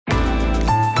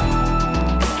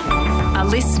A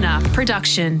listener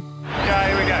production. Yeah,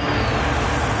 here we go.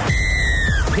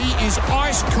 He is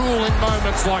ice cool in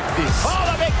moments like this.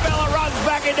 Oh, the big fella runs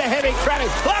back into heavy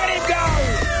traffic. Look at him go!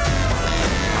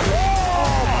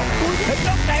 Whoa! He took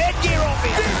the headgear off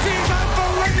him. This is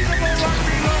unbelievable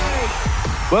rugby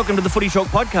league. Welcome to the Footy Talk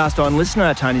podcast on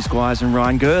Listener. Tony Squires and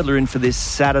Ryan Girdler in for this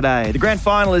Saturday. The grand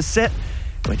final is set.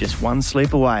 We're just one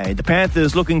sleep away. The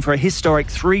Panthers looking for a historic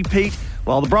three-peat,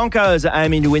 while the Broncos are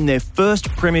aiming to win their first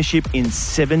premiership in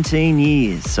 17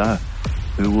 years. So,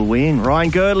 who will win?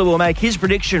 Ryan Girdler will make his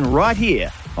prediction right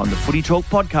here on the Footy Talk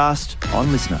podcast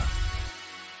on Listener.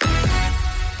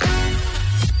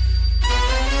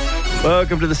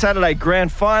 Welcome to the Saturday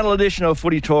grand final edition of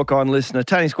Footy Talk on Listener.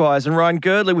 Tony Squires and Ryan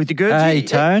Girdler with you, Girdler. Hey,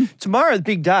 Tone. Tomorrow, the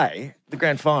big day, the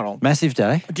grand final. Massive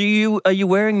day. Are you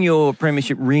wearing your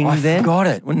premiership ring then? I forgot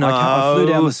it. No. I flew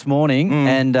down this morning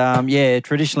and,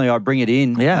 traditionally I bring it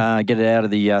in, get it out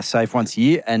of the safe once a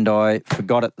year, and I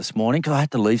forgot it this morning because I had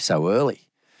to leave so early.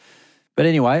 But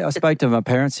anyway, I spoke to my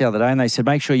parents the other day and they said,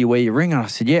 make sure you wear your ring. And I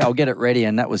said, yeah, I'll get it ready.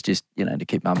 And that was just, to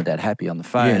keep mum and dad happy on the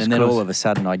phone. Yes, and then all of a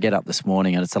sudden I get up this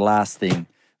morning and it's the last thing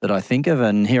that I think of,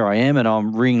 and here I am and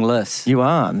I'm ringless. You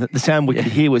are. The sound we could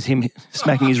hear was him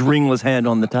smacking his ringless hand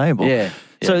on the table. Yeah.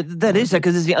 So that is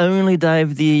because it's the only day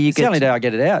of the year It's the only day I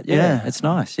get it out. Yeah. It's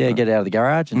nice. Yeah, get it out of the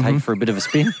garage and take it for a bit of a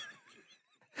spin.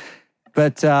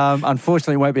 But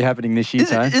unfortunately, it won't be happening this year,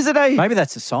 Tone. Is it a... Maybe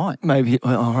that's a sign. Maybe,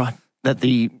 all right, that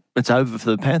it's over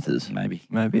for the Panthers. Maybe.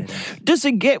 Yeah. Does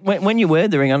it get, when you wear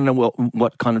the ring, I don't know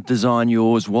what kind of design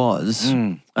yours was.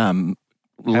 How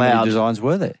many designs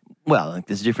were there? Well, I think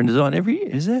there's a different design every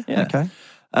year. Is there? Yeah. Okay.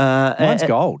 Mine's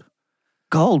gold.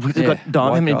 Gold? Has it got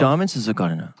how many gold. diamonds has it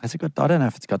got in it? Has it got? I don't know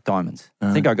if it's got diamonds.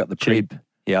 I think I got the cheap.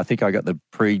 I think I got the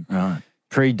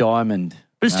pre-diamond.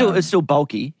 But it's still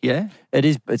bulky, yeah? It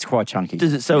is. It's quite chunky.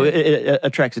 Does it? So it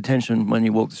attracts attention when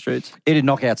you walk the streets? It'd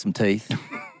knock out some teeth.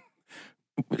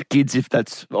 Kids, if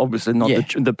that's obviously not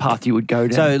the path you would go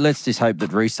down. So let's just hope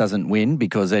that Reece doesn't win,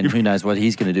 because then who knows what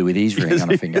he's going to do with his ring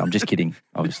on a finger. I'm just kidding,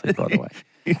 obviously, by the way.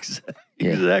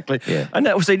 Exactly. Yeah. I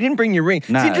know. So you didn't bring your ring.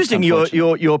 No, it's interesting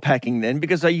you're packing then,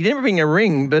 because you didn't bring a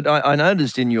ring, but I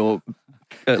noticed in your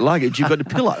luggage you've got a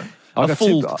pillow, a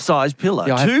full-size pillow.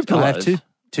 Yeah, two pillows. I have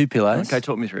two pillows. Okay,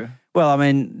 talk me through. Well,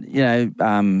 I mean,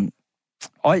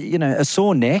 a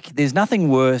sore neck. There's nothing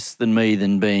worse than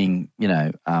being,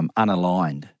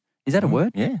 unaligned. Is that a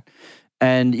word? Yeah.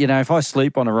 And, if I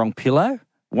sleep on a wrong pillow,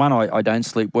 one, I don't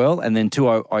sleep well, and then two,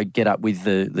 I get up with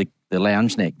the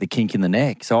lounge neck, the kink in the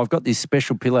neck. So I've got this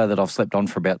special pillow that I've slept on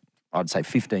for about, I'd say,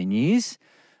 15 years,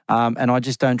 and I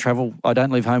just don't travel. I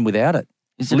don't leave home without it.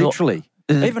 Literally.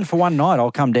 Even for one night,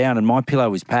 I'll come down and my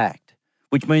pillow is packed,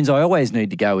 which means I always need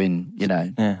to go in,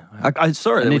 Yeah. I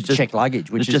saw it. I need to check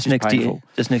luggage, which is just next painful.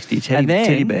 Just next to your And then,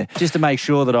 teddy bear. just to make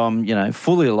sure that I'm,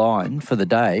 fully aligned for the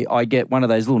day, I get one of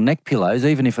those little neck pillows,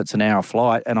 even if it's an hour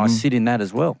flight, and I sit in that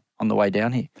as well on the way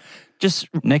down here. Just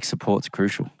neck support's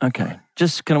crucial. Okay.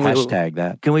 Hashtag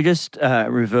that. Can we just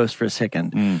reverse for a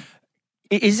second?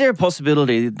 Is there a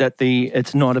possibility that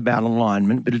it's not about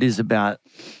alignment, but it is about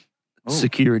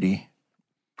security?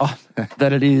 Oh,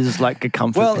 that it is like a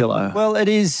comfort pillow. Well, it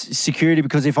is security,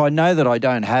 because if I know that I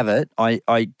don't have it,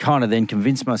 I kind of then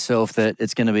convince myself that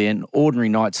it's going to be an ordinary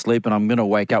night's sleep and I'm going to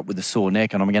wake up with a sore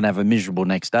neck and I'm going to have a miserable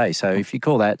next day. So if you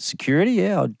call that security,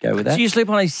 I'd go with that. So you sleep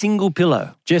on a single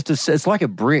pillow? It's like a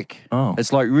brick. Oh.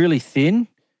 It's like really thin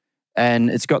and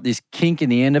it's got this kink in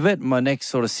the end of it. My neck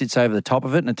sort of sits over the top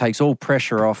of it and it takes all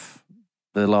pressure off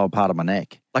the lower part of my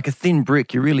neck. Like a thin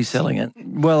brick, you're really selling it.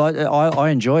 Well, I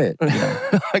enjoy it.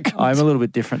 I'm a little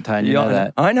bit different, Tony. You know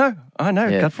that. I know.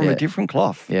 Yeah, cut from a different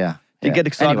cloth. Yeah. Do you get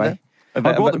excited? Anyway, I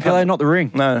bought the pillow, not the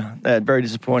ring. No, very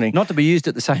disappointing. Not to be used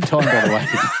at the same time, by the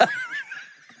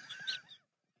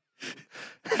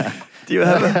way. Do you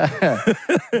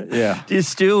have Yeah. Do you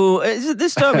still, is it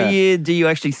this time of year, do you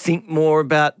actually think more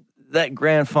about that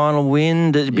grand final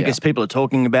win? Because people are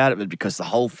talking about it, but because the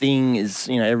whole thing is,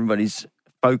 everybody's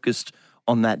focused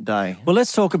on that day. Well,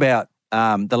 let's talk about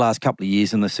the last couple of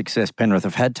years and the success Penrith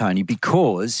have had, Tony,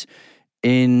 because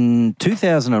in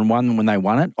 2001 when they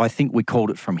won it, I think we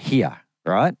called it from here,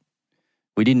 right?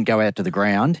 We didn't go out to the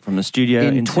ground. From the studio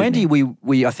in 20,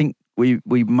 Sydney. I think we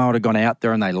might have gone out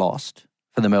there and they lost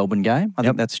for the Melbourne game. I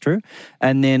think that's true.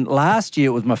 And then last year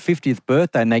it was my 50th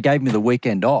birthday and they gave me the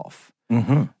weekend off.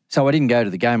 Mm-hmm. So I didn't go to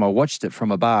the game. I watched it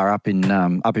from a bar up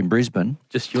in Brisbane.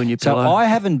 Just you and your pillow. So I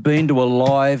haven't been to a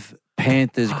live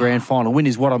Panthers grand final win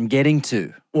is what I'm getting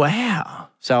to. Wow.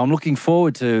 So I'm looking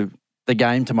forward to the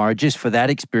game tomorrow just for that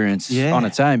experience on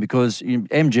its own, because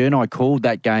MG and I called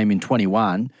that game in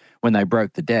 21 when they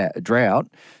broke the drought.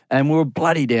 And we were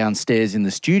bloody downstairs in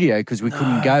the studio because we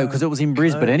couldn't go because it was in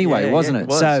Brisbane anyway, wasn't it? It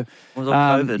was. So, It was all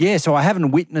COVID. so I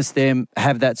haven't witnessed them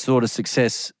have that sort of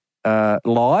success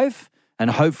live, and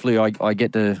hopefully I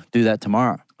get to do that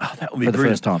tomorrow. Oh, that would be for the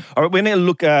brilliant. first time. All right, we're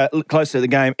going to look closer at the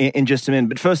game in just a minute.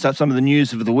 But first up, some of the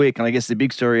news of the week. And I guess the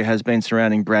big story has been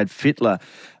surrounding Brad Fittler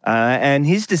and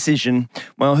his decision.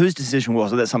 Well, whose decision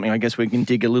was it? That's something I guess we can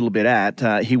dig a little bit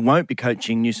at. He won't be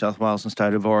coaching New South Wales and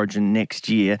State of Origin next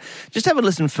year. Just have a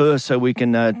listen first so we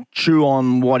can chew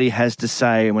on what he has to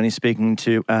say when he's speaking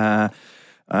to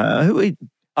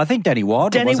I think Danny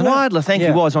Wilder, Danny wasn't it? Wilder, thank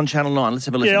you, was on Channel 9. Let's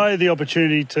have a listen. Yeah, I had the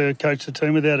opportunity to coach the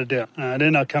team without a doubt. They're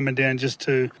not coming down just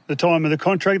to the time of the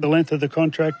contract, the length of the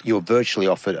contract. You were virtually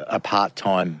offered a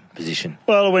part-time position.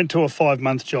 Well, I went to a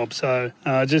 5-month job, so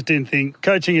I just didn't think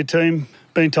coaching a team,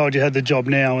 being told you had the job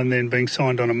now and then being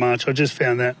signed on in March, I just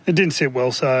found that it didn't sit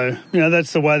well. So,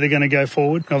 that's the way they're going to go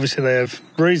forward. Obviously, they have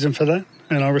reason for that.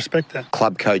 And I respect that.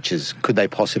 Club coaches, could they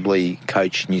possibly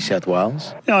coach New South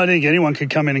Wales? I think anyone could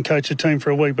come in and coach a team for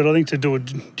a week, but I think to do a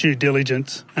due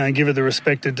diligence and give it the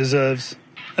respect it deserves,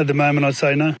 at the moment I'd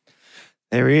say no.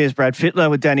 There he is, Brad Fittler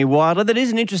with Danny Wilder. That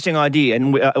is an interesting idea.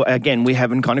 And again, we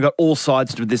haven't kind of got all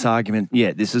sides to this argument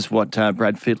yet. This is what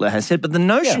Brad Fittler has said. But the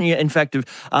notion, in fact, of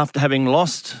after having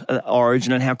lost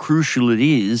Origin and how crucial it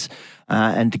is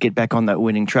and to get back on that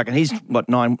winning track. And he's,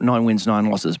 nine wins, 9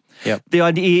 losses. Yep. The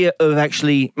idea of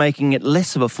actually making it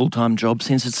less of a full-time job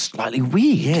seems it's slightly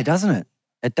weird. Yeah, doesn't it?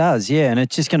 It does, yeah. And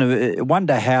it's just going to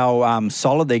wonder how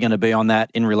solid they're going to be on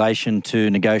that in relation to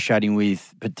negotiating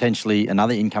with potentially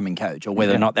another incoming coach, or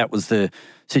whether or not that was the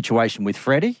situation with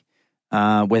Freddie,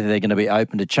 whether they're going to be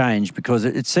open to change. Because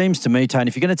it seems to me, Tony,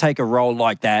 if you're going to take a role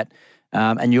like that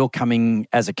and you're coming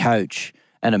as a coach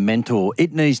and a mentor,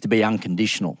 it needs to be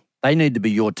unconditional. They need to be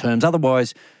your terms.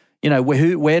 Otherwise,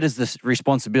 where does this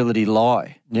responsibility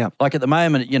lie? Yeah. Like at the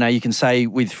moment, you can say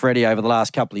with Freddie over the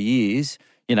last couple of years,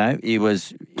 he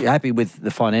was happy with the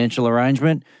financial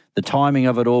arrangement. The timing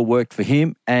of it all worked for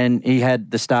him, and he had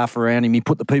the staff around him. He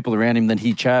put the people around him that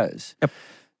he chose. Yep.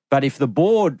 But if the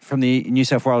board from the New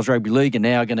South Wales Rugby League are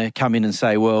now going to come in and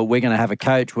say, well, we're going to have a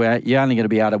coach where you're only going to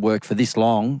be able to work for this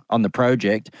long on the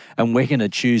project, and we're going to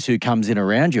choose who comes in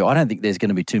around you, I don't think there's going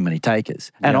to be too many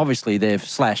takers. And obviously they've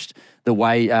slashed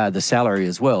the salary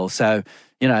as well. So,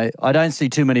 I don't see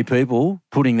too many people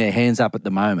putting their hands up at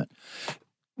the moment.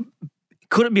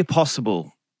 Could it be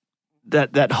possible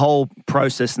that that whole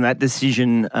process and that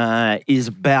decision is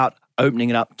about opening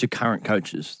it up to current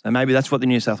coaches? And maybe that's what the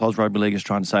New South Wales Rugby League is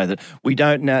trying to say, that we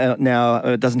don't now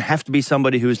it doesn't have to be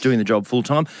somebody who is doing the job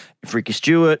full-time. If Ricky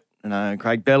Stewart,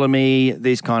 Craig Bellamy,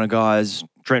 these kind of guys,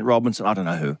 Trent Robinson, I don't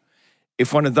know who.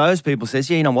 If one of those people says,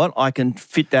 yeah, you know what, I can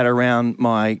fit that around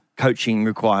my coaching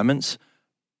requirements,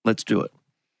 let's do it.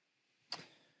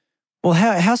 Well,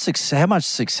 how much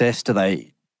success do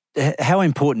they... How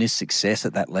important is success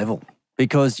at that level?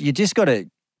 Because you just got to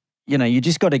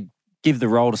give the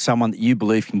role to someone that you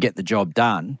believe can get the job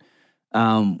done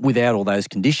without all those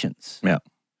conditions. Yeah.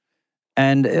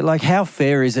 And how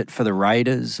fair is it for the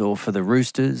Raiders or for the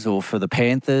Roosters or for the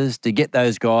Panthers to get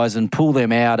those guys and pull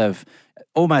them out of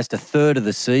almost a third of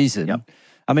the season? Yep.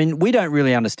 I mean, we don't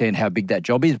really understand how big that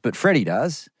job is, but Freddie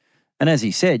does. And as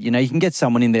he said, you can get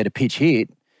someone in there to pitch hit.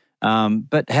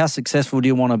 But how successful do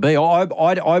you want to be?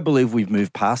 I believe we've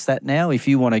moved past that now. If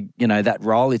you want to, that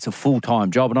role, it's a full-time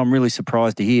job. And I'm really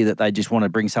surprised to hear that they just want to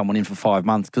bring someone in for 5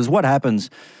 months. Because what happens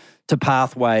to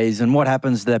Pathways and what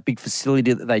happens to that big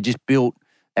facility that they just built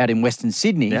out in Western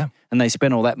Sydney and they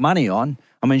spent all that money on?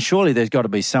 I mean, surely there's got to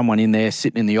be someone in there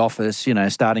sitting in the office,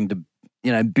 starting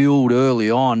to, build early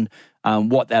on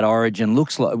what that origin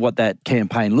looks like, what that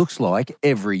campaign looks like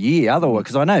every year. Otherwise,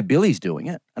 because I know Billy's doing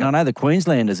it, and I know the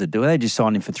Queenslanders are doing it. They just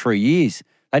signed him for 3 years.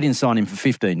 They didn't sign him for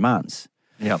 15 months.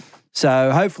 Yep.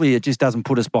 So hopefully it just doesn't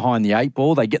put us behind the 8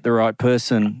 ball. They get the right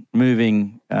person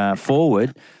moving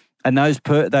forward, and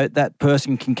that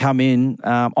person can come in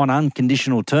on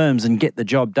unconditional terms and get the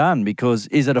job done. Because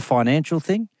is it a financial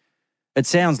thing? It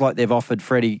sounds like they've offered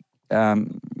Freddie,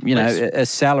 a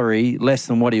salary less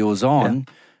than what he was on.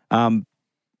 Yeah.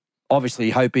 Obviously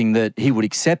hoping that he would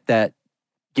accept that,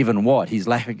 given what? His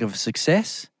lack of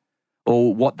success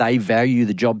or what they value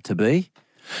the job to be.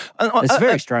 It's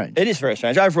very strange. It is very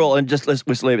strange. Overall, and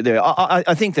let's leave it there.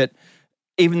 I think that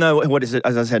even though, what is it,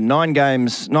 as I said, 9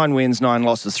 games, 9 wins, 9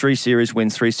 losses, 3 series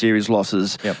wins, 3 series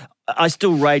losses, I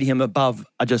still rate him above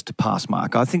just a pass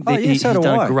mark. I think that he's so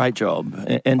done I. a great job.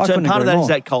 And I so couldn't part of agree that more. is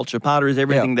that culture. Part of it is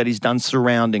everything that he's done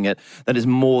surrounding it that is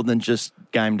more than just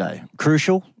game day.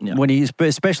 Crucial, Yeah.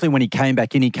 especially when he came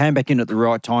back in. He came back in at the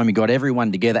right time. He got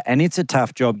everyone together. And it's a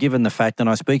tough job given the fact, and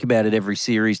I speak about it every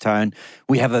series, Tone,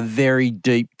 we have a very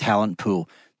deep talent pool.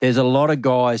 There's a lot of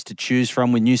guys to choose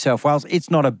from with New South Wales.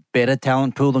 It's not a better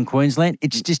talent pool than Queensland.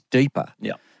 It's just deeper.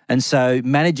 Yeah. And so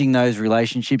managing those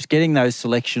relationships, getting those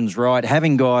selections right,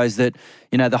 having guys that,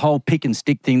 the whole pick and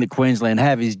stick thing that Queensland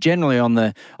have is generally on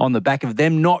the back of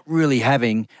them not really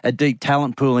having a deep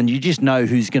talent pool, and you just know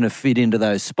who's going to fit into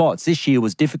those spots. This year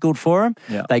was difficult for them.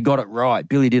 Yeah. They got it right.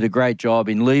 Billy did a great job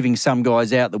in leaving some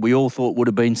guys out that we all thought would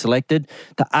have been selected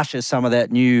to usher some of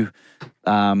that new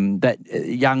that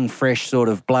young, fresh sort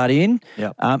of blood in.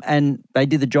 Yep. And they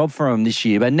did the job for them this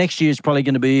year. But next year is probably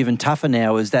going to be even tougher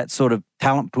now as that sort of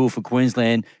talent pool for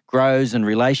Queensland grows and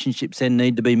relationships then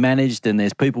need to be managed and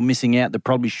there's people missing out that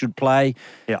probably should play.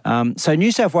 Yep. So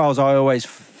New South Wales, I always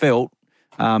felt,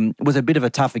 was a bit of a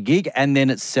tougher gig, and then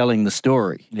it's selling the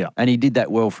story. Yeah. And he did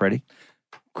that well, Freddie.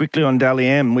 Quickly on Dally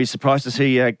M, we're surprised to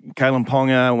see Kalen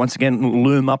Ponga once again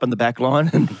loom up in the back line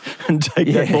and take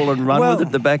that ball and run with it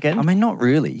at the back end. I mean, not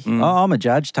really. I'm a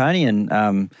judge, Tony,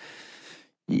 and,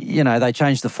 they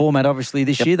changed the format, obviously,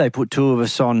 this year. They put two of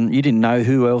us on. You didn't know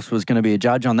who else was going to be a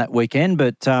judge on that weekend,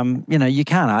 but, you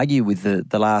can't argue with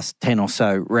the last 10 or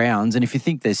so rounds. And if you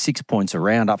think there's 6 points a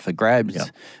round up for grabs,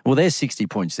 well, there's 60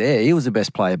 points there. He was the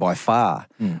best player by far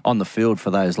on the field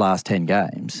for those last 10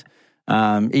 games.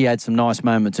 He had some nice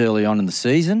moments early on in the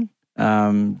season.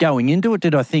 Going into it,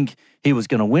 did I think he was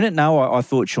going to win it? No, I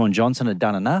thought Sean Johnson had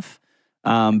done enough.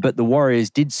 But the Warriors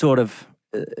did sort of,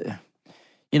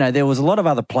 there was a lot of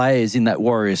other players in that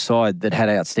Warriors side that had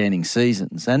outstanding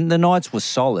seasons. And the Knights were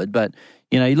solid, but,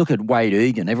 you look at Wade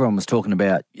Egan. Everyone was talking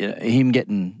about him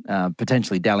getting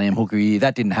potentially Dally M Hooker year.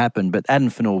 That didn't happen. But Adam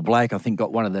Fanua-Blake, I think,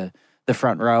 got one of the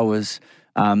front rowers.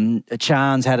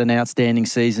 Chance had an outstanding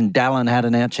season. Dallin had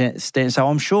an outstanding. So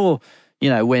I'm sure,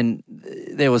 when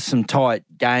there was some tight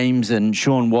games and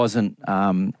Sean wasn't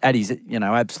at his,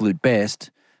 absolute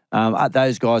best,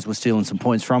 those guys were stealing some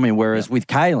points from him. Whereas with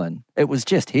Kalen, it was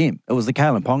just him. It was the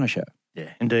Kalen Ponga show. Yeah,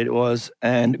 indeed it was.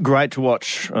 And great to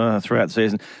watch throughout the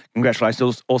season.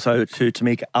 Congratulations also to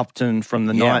Tamika Upton from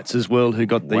the Knights as well, who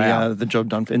got the job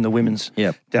done in the women's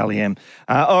Dally M.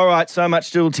 All right, so much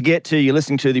still to get to. You're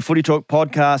listening to the Footy Talk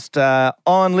podcast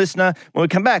on Listener. When we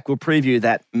come back, we'll preview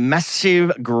that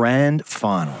massive grand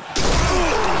final.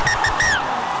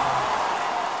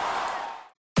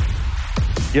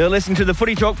 You're listening to the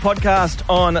Footy Talk podcast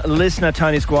on Listener.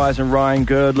 Tony Squires and Ryan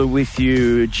Girdler with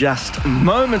you, just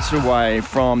moments away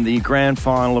from the grand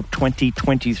final of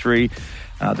 2023.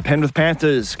 The Penrith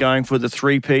Panthers going for the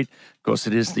three-peat. Of course,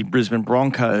 it is the Brisbane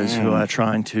Broncos who are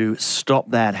trying to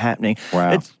stop that happening.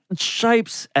 Wow. It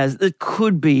shapes as it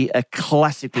could be a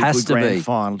classically good grand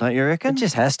final, don't you reckon? It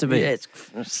just has to be. Yeah,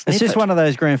 it's just one of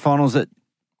those grand finals that,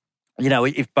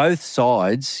 if both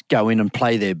sides go in and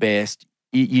play their best,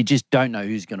 you just don't know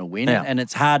who's going to win. Yeah. And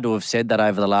it's hard to have said that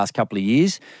over the last couple of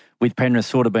years, with Penrith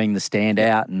sort of being the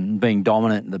standout and being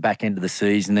dominant in the back end of the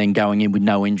season, then going in with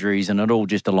no injuries and it all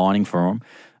just aligning for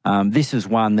them. This is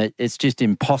one that it's just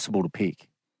impossible to pick.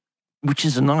 Which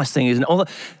is a nice thing, isn't it?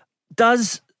 Although,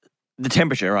 does the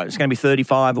temperature, right, it's going to be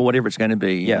 35 or whatever it's going to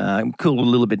be, cool a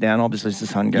little bit down, obviously, as the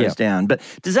sun goes down. But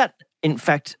does that, in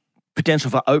fact, potential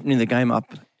for opening the game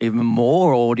up even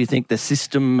more, or do you think the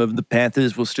system of the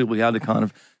Panthers will still be able to kind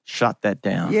of shut that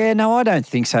down? Yeah, no, I don't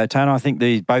think so, Tone. I think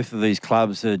both of these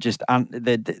clubs are just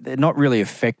they're not really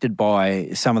affected by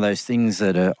some of those things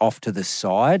that are off to the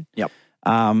side. Yep.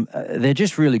 They're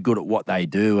just really good at what they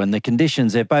do, and the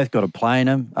conditions, they've both got to play in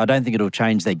them. I don't think it'll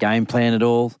change their game plan at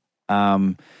all,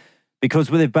 because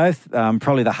they're both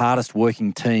probably the hardest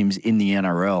working teams in the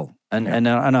NRL, and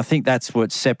I think that's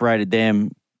what separated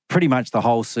them pretty much the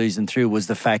whole season through, was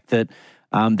the fact that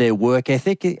their work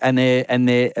ethic and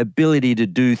their ability to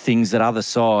do things that other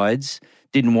sides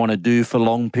didn't want to do for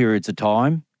long periods of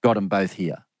time got them both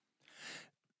here.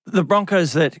 The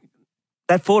Broncos, that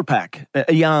forward pack,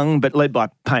 are young but led by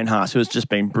Payne Haas, who has just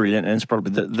been brilliant and is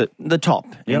probably the top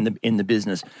in the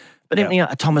business. But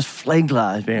Thomas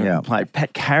Flegler has been played.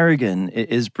 Pat Carrigan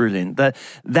is brilliant. That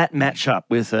matchup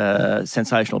with a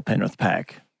sensational Penrith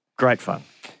pack, great fun.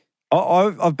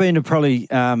 I've been to probably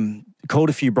called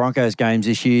a few Broncos games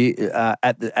this year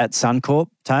at Suncorp,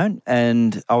 Tone,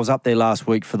 and I was up there last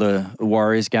week for the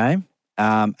Warriors game.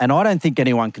 And I don't think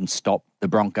anyone can stop the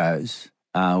Broncos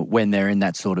when they're in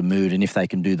that sort of mood, and if they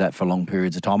can do that for long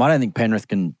periods of time. I don't think Penrith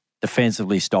can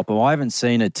defensively stop them. I haven't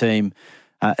seen a team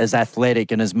as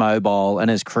athletic and as mobile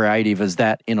and as creative as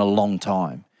that in a long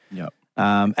time. Yep.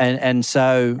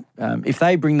 So if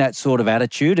they bring that sort of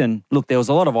attitude, and look, there was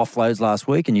a lot of offloads last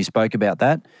week, and you spoke about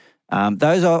that.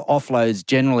 Those offloads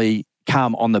generally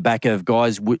come on the back of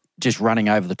guys just running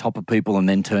over the top of people and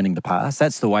then turning the pass.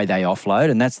 That's the way they offload,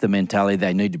 and that's the mentality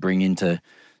they need to bring into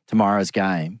tomorrow's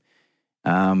game.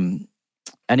 And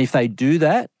if they do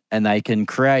that and they can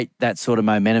create that sort of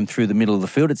momentum through the middle of the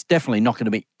field, it's definitely not going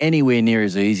to be anywhere near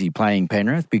as easy playing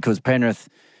Penrith, because Penrith,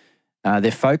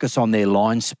 their focus on their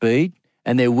line speed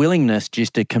and their willingness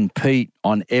just to compete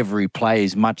on every play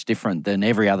is much different than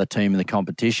every other team in the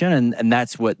competition. And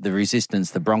that's what the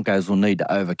resistance the Broncos will need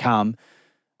to overcome.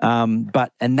 And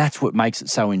that's what makes it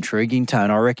so intriguing, Tone.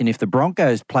 I reckon if the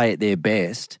Broncos play at their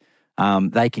best,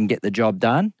 they can get the job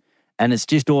done. And it's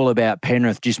just all about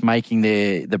Penrith just making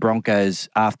the Broncos'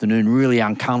 afternoon really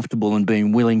uncomfortable and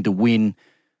being willing to win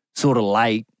sort of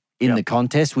late in the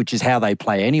contest, which is how they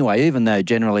play anyway, even though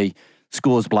generally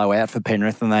scores blow out for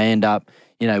Penrith and they end up,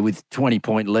 with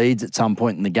 20-point leads at some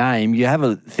point in the game. You have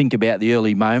a think about the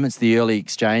early moments, the early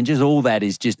exchanges. All that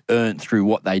is just earned through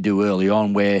what they do early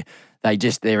on, where they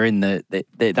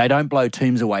don't blow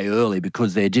teams away early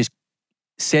because they're just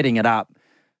setting it up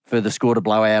for the score to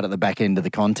blow out at the back end of the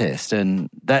contest. And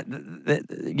that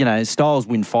styles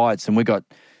win fights, and we got,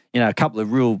 a couple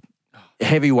of real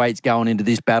heavyweights going into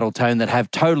this battle, Tone, that have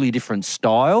totally different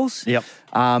styles. Yep.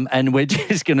 And we're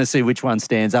just going to see which one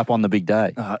stands up on the big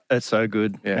day. That's so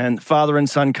good. Yeah. And father and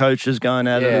son coaches going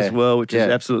at it as well, which is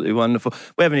absolutely wonderful.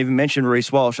 We haven't even mentioned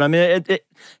Reece Walsh. I mean,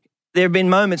 there have been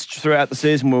moments throughout the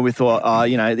season where we thought,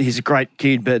 he's a great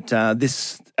kid, but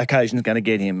this occasion is going to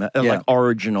get him, like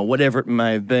Origin or whatever it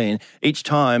may have been. Each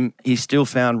time, he's still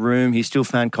found room, he's still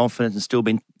found confidence and still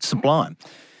been sublime.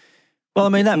 Well, I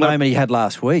mean, that moment he had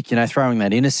last week, throwing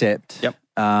that intercept. Yep.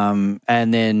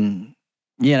 And then,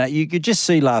 you could just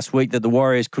see last week that the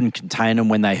Warriors couldn't contain him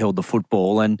when they held the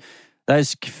football. And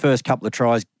those first couple of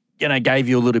tries, gave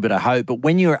you a little bit of hope. But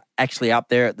when you were actually up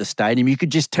there at the stadium, you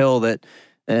could just tell that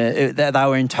they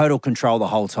were in total control the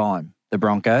whole time, the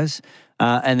Broncos.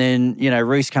 And then,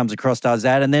 Reece comes across, does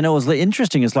that. And then it was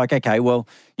interesting. It's like, okay, well,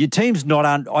 your team's not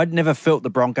I'd never felt the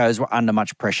Broncos were under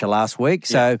much pressure last week.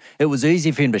 So it was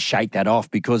easy for him to shake that off,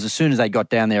 because as soon as they got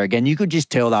down there again, you could just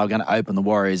tell they were going to open the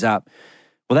Warriors up.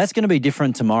 Well, that's going to be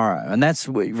different tomorrow. And that's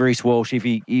Reece Walsh, if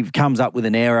he comes up with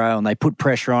an arrow and they put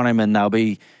pressure on him, and they'll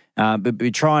be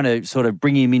trying to sort of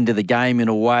bring him into the game in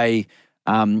a way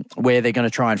where they're going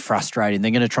to try and frustrate him. They're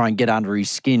going to try and get under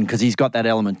his skin because he's got that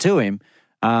element to him.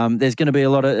 There's going to be a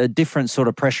lot of a different sort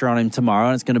of pressure on him tomorrow,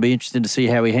 and it's going to be interesting to see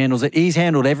how he handles it. He's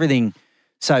handled everything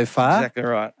so far. Exactly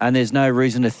right. And there's no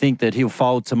reason to think that he'll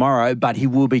fold tomorrow, but he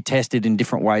will be tested in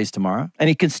different ways tomorrow. And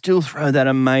he can still throw that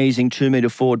amazing 2-metre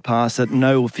forward pass that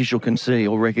no official can see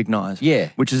or recognise. Yeah.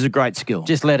 Which is a great skill.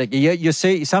 Just let it. You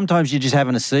see, sometimes you're just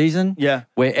having a season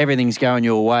where everything's going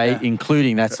your way,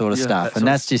 including that sort of stuff. And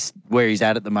that's just where he's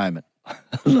at the moment. I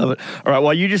love it. All right,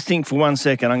 well, you just think for 1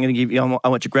 second. I'm going to give you, I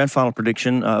want your grand final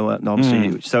prediction.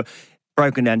 Obviously, so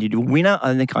broken down to your winner.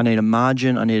 I think I need a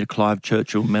margin. I need a Clive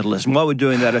Churchill medalist. And while we're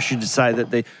doing that, I should just say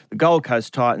that the Gold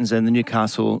Coast Titans and the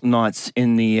Newcastle Knights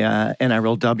in the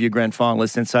NRLW grand final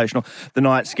is sensational. The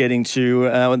Knights getting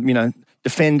to,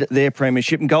 defend their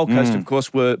premiership. And Gold Coast, of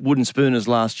course, were wooden spooners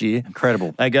last year.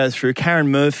 Incredible. They go through. Karen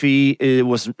Murphy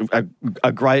was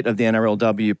a great of the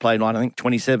NRLW, played, I think,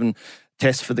 27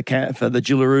 tests for the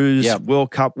Gillaroos, World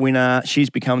Cup winner.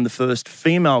 She's become the first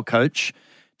female coach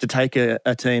to take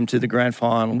a team to the grand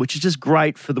final, which is just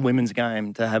great for the women's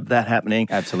game to have that happening.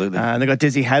 Absolutely. They've got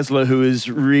Desi Hasler, who is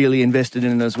really invested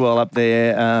in it as well up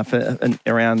there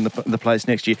around the place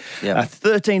next year.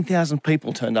 13,000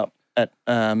 people turned up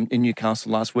in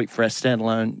Newcastle last week for our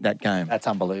standalone that game. That's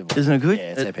unbelievable. Isn't it good?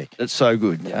 Yeah, it's epic. It's so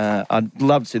good. I'd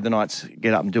love to see the Knights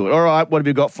get up and do it. All right, what have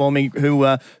you got for me?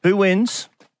 Who wins?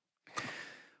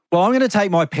 Well, I'm going to take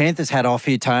my Panthers hat off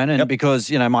here, Tone, and because,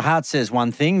 my heart says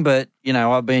one thing, but,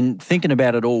 I've been thinking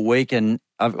about it all week, and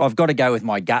I've got to go with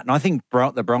my gut, and I think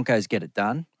the Broncos get it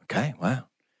done. Okay, wow.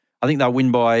 I think they'll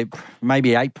win by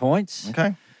maybe 8 points.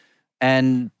 Okay.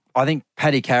 And I think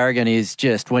Paddy Carrigan is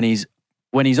just, when he's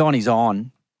on, he's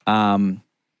on.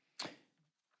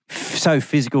 So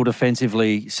physical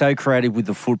defensively, so creative with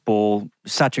the football,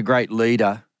 such a great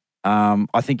leader.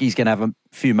 I think he's going to have a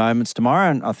few moments tomorrow,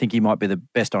 and I think he might be the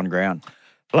best on ground.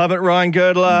 Love it, Ryan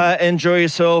Girdler. Enjoy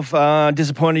yourself.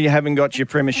 Disappointed you haven't got your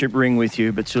premiership ring with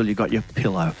you, but still you got your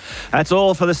pillow. That's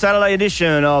all for the Saturday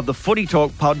edition of the Footy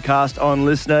Talk podcast on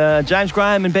Listener. James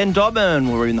Graham and Ben Dobbin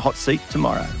will be in the hot seat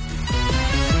tomorrow.